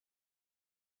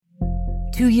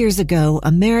2 years ago,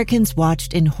 Americans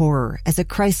watched in horror as a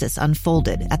crisis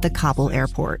unfolded at the Kabul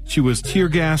airport. She was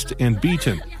tear-gassed and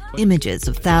beaten. Images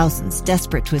of thousands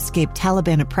desperate to escape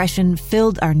Taliban oppression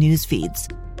filled our news feeds.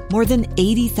 More than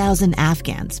 80,000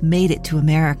 Afghans made it to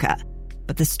America.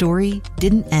 But the story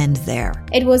didn't end there.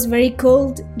 It was very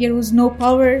cold. There was no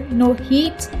power, no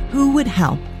heat. Who would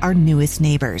help our newest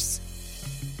neighbors?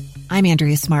 I'm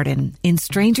Andrea Smartin. In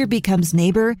Stranger Becomes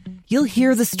Neighbor, you'll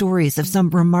hear the stories of some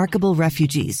remarkable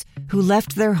refugees who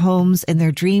left their homes and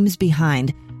their dreams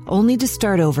behind, only to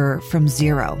start over from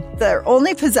zero. Their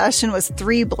only possession was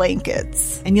 3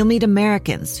 blankets. And you'll meet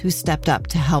Americans who stepped up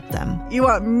to help them. You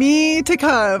want me to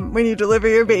come when you deliver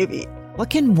your baby. What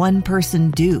can one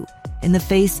person do in the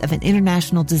face of an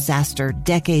international disaster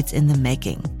decades in the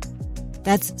making?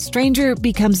 That's Stranger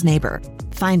Becomes Neighbor.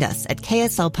 Find us at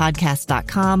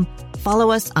kslpodcast.com.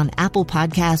 Follow us on Apple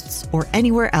Podcasts or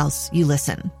anywhere else you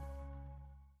listen.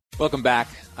 Welcome back.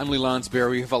 I'm Lee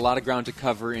Lonsberry. We have a lot of ground to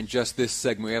cover in just this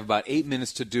segment. We have about 8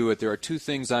 minutes to do it. There are 2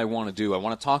 things I want to do. I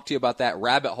want to talk to you about that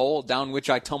rabbit hole down which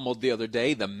I tumbled the other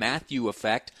day, the Matthew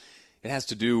effect. It has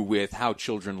to do with how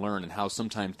children learn and how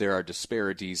sometimes there are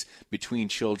disparities between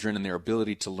children and their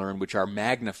ability to learn, which are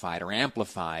magnified or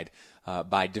amplified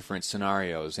by different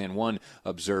scenarios. And one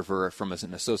observer from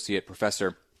an associate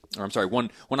professor, one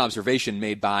observation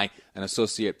made by an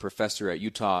associate professor at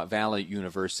Utah Valley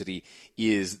University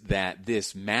is that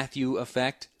this Matthew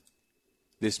effect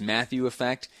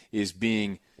is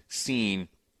being seen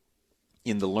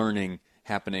in the learning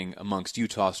happening amongst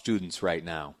Utah students right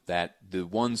now, that the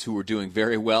ones who were doing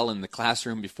very well in the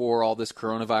classroom before all this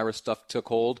coronavirus stuff took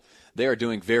hold, they are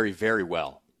doing very, very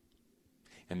well.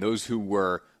 And those who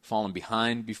were falling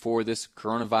behind before this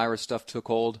coronavirus stuff took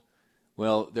hold,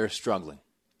 well, they're struggling.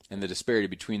 And the disparity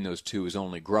between those two is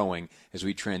only growing as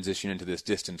we transition into this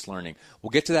distance learning.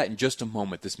 We'll get to that in just a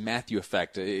moment, this Matthew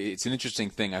effect. It's an interesting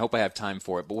thing. I hope I have time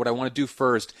for it. But what I want to do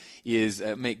first is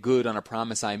make good on a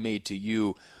promise I made to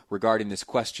you regarding this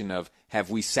question of, have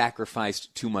we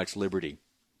sacrificed too much liberty?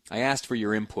 I asked for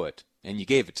your input, and you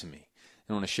gave it to me.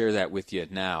 I want to share that with you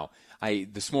now.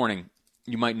 This morning,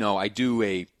 you might know, I do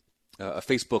a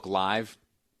Facebook Live.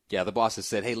 Yeah, the boss has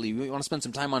said, hey, Lee, you want to spend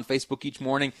some time on Facebook each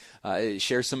morning?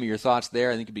 Share some of your thoughts there.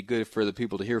 I think it'd be good for the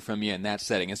people to hear from you in that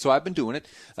setting. And so I've been doing it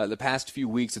the past few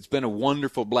weeks. It's been a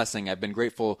wonderful blessing. I've been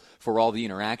grateful for all the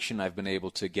interaction I've been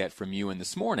able to get from you. And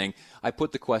this morning, I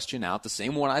put the question out, the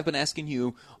same one I've been asking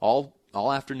you all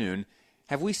afternoon.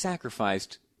 Have we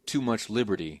sacrificed too much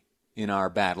liberty in our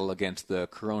battle against the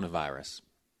coronavirus?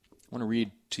 I want to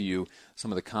read to you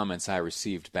some of the comments I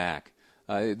received back.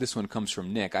 This one comes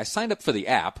from Nick. I signed up for the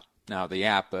app. Now, the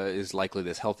app is likely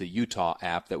this Healthy Utah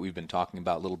app that we've been talking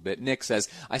about a little bit. Nick says,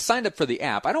 I signed up for the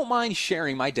app. I don't mind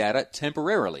sharing my data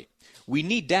temporarily. We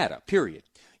need data, period.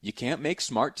 You can't make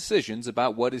smart decisions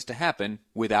about what is to happen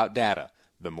without data.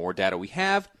 The more data we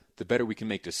have, the better we can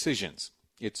make decisions.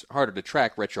 It's harder to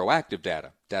track retroactive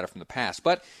data from the past.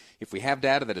 But if we have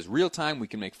data that is real-time, we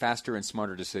can make faster and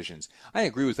smarter decisions. I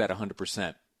agree with that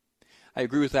 100%. I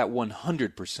agree with that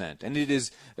 100%. And it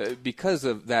is because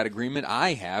of that agreement,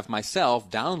 I have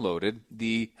myself downloaded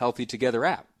the Healthy Together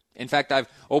app. In fact, I've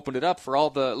opened it up for all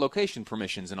the location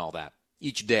permissions and all that.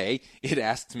 Each day, it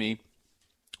asks me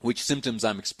which symptoms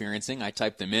I'm experiencing. I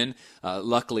type them in.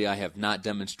 Luckily, I have not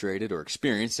demonstrated or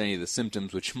experienced any of the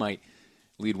symptoms which might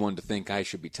lead one to think I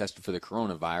should be tested for the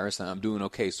coronavirus. I'm doing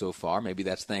okay so far. Maybe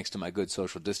that's thanks to my good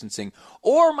social distancing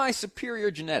or my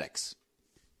superior genetics.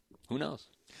 Who knows?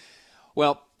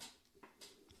 Well,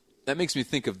 that makes me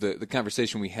think of the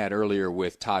conversation we had earlier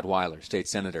with Todd Weiler, state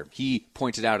senator. He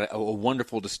pointed out a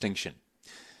wonderful distinction,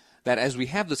 that as we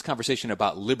have this conversation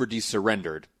about liberty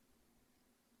surrendered,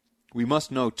 we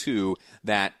must know, too,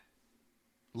 that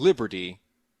liberty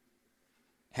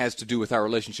has to do with our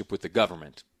relationship with the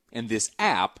government. And this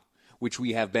app, which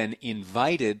we have been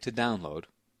invited to download,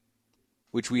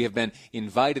 which we have been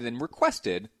invited and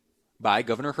requested by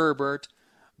Governor Herbert,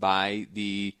 by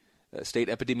the state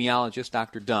epidemiologist,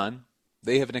 Dr. Dunn,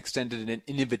 they have extended an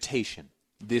invitation.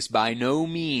 This by no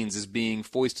means is being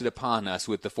foisted upon us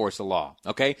with the force of law,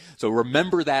 okay? So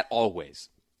remember that always.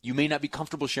 You may not be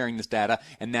comfortable sharing this data,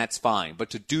 and that's fine.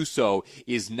 But to do so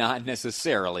is not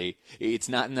necessarily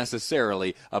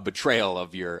a betrayal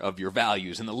of your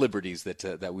values and the liberties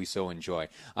that we so enjoy.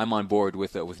 I'm on board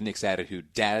with Nick's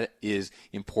attitude. Data is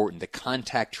important. The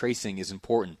contact tracing is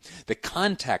important. The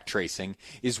contact tracing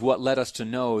is what led us to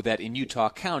know that in Utah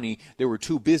County there were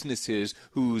 2 businesses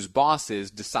whose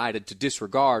bosses decided to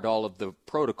disregard all of the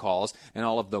protocols and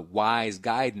all of the wise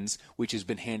guidance which has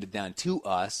been handed down to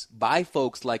us by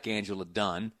folks like Angela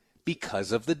Dunn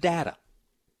because of the data.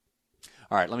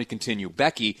 All right, let me continue.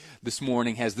 Becky this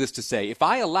morning has this to say. If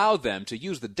I allow them to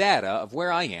use the data of where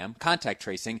I am, contact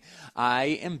tracing, I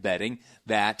am betting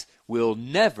that will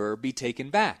never be taken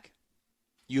back.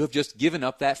 You have just given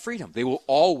up that freedom. They will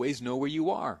always know where you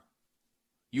are.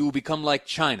 You will become like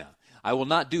China. I will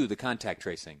not do the contact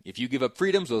tracing. If you give up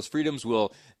freedoms, those freedoms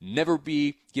will never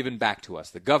be given back to us.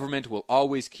 The government will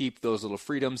always keep those little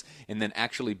freedoms and then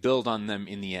actually build on them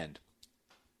in the end.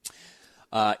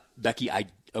 Becky, I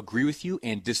agree with you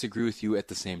and disagree with you at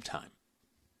the same time.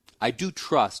 I do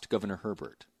trust Governor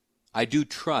Herbert. I do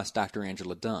trust Dr.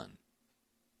 Angela Dunn.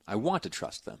 I want to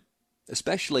trust them,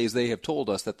 especially as they have told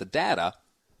us that the data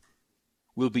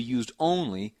will be used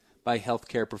only by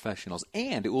healthcare professionals,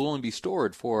 and it will only be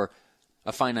stored for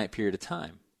a finite period of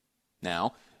time.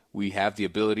 Now, we have the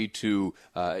ability to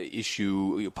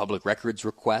issue public records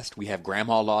request. We have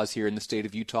grandma laws here in the state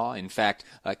of Utah. In fact,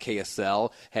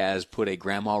 KSL has put a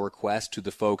grandma request to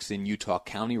the folks in Utah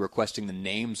County requesting the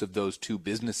names of those two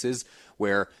businesses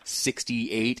where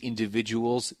 68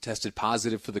 individuals tested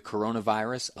positive for the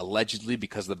coronavirus, allegedly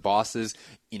because the bosses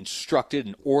instructed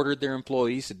and ordered their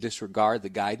employees to disregard the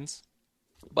guidance.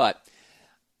 But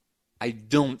I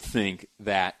don't think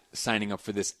that signing up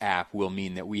for this app will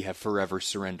mean that we have forever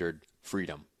surrendered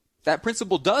freedom. That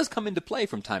principle does come into play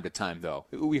from time to time, though.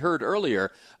 We heard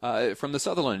earlier from the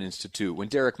Sutherland Institute when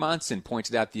Derek Monson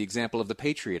pointed out the example of the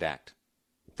Patriot Act.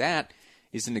 That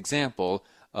is an example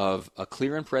of a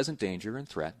clear and present danger and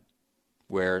threat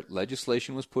where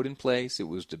legislation was put in place, it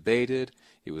was debated,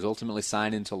 it was ultimately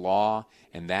signed into law,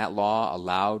 and that law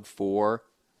allowed for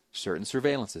certain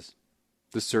surveillances,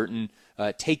 the certain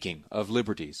taking of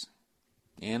liberties.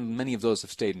 And many of those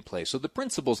have stayed in place. So the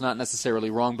principle's not necessarily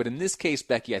wrong, but in this case,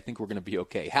 Becky, I think we're going to be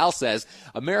okay. Hal says,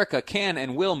 America can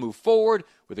and will move forward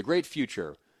with a great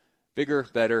future. Bigger,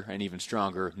 better, and even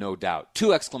stronger, no doubt.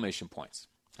 2 exclamation points.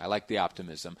 I like the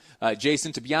optimism.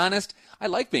 Jason, to be honest, I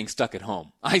like being stuck at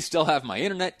home. I still have my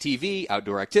internet, TV,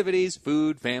 outdoor activities,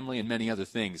 food, family, and many other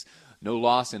things. No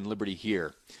loss in liberty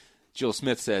here. Jill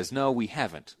Smith says, no, we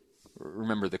haven't.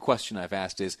 Remember, the question I've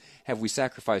asked is, have we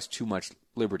sacrificed too much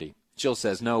liberty? Jill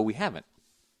says, no, we haven't.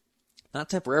 Not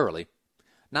temporarily.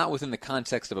 Not within the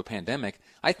context of a pandemic.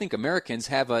 I think Americans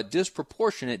have a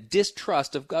disproportionate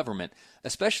distrust of government,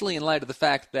 especially in light of the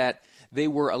fact that they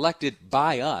were elected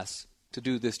by us to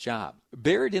do this job.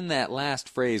 Buried in that last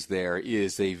phrase there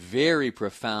is a very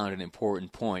profound and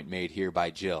important point made here by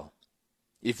Jill.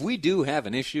 If we do have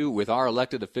an issue with our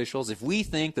elected officials, if we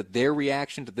think that their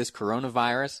reaction to this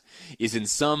coronavirus is in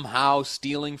somehow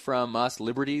stealing from us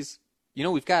liberties, you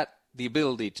know, we've got the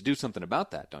ability to do something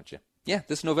about that, don't you? Yeah,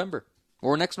 this November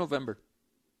or next November.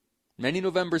 Many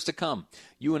Novembers to come,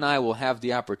 you and I will have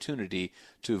the opportunity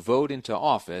to vote into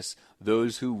office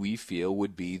those who we feel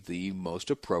would be the most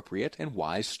appropriate and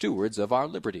wise stewards of our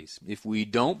liberties. If we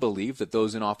don't believe that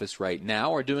those in office right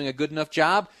now are doing a good enough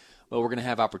job, well, we're going to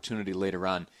have opportunity later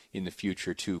on in the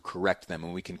future to correct them,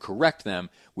 and we can correct them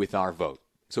with our vote.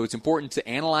 So it's important to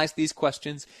analyze these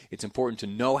questions. It's important to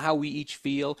know how we each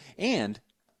feel, and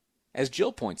as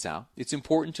Jill points out, it's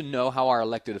important to know how our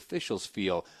elected officials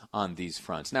feel on these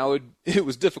fronts. Now, it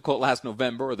was difficult last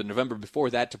November or the November before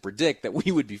that to predict that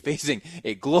we would be facing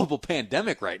a global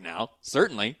pandemic right now,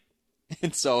 certainly.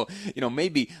 And so, you know,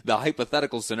 maybe the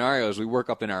hypothetical scenarios we work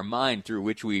up in our mind through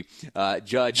which we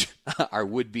judge our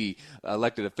would-be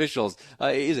elected officials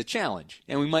is a challenge.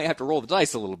 And we might have to roll the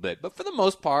dice a little bit. But for the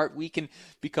most part, we can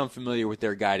become familiar with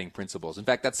their guiding principles. In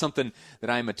fact, that's something that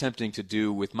I'm attempting to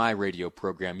do with my radio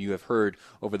program. You have heard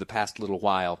over the past little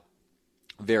while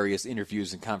various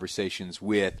interviews and conversations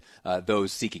with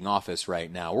those seeking office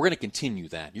right now. We're going to continue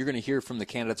that. You're going to hear from the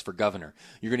candidates for governor.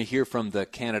 You're going to hear from the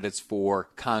candidates for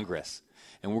Congress.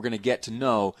 And we're going to get to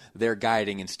know their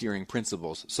guiding and steering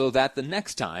principles so that the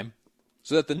next time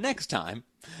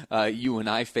you and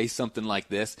I face something like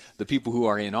this, the people who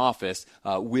are in office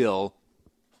will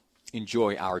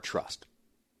enjoy our trust.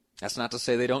 That's not to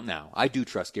say they don't now. I do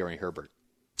trust Gary Herbert.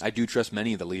 I do trust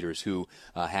many of the leaders who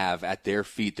have at their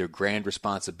feet their grand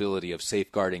responsibility of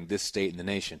safeguarding this state and the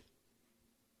nation.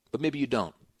 But maybe you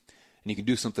don't, and you can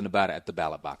do something about it at the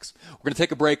ballot box. We're going to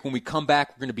take a break. When we come back,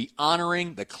 we're going to be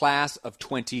honoring the class of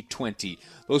 2020.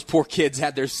 Those poor kids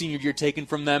had their senior year taken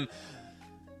from them.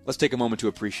 Let's take a moment to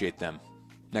appreciate them.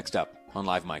 Next up on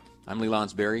Live Mike, I'm Lee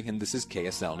Lonsberry, and this is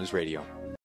KSL News Radio.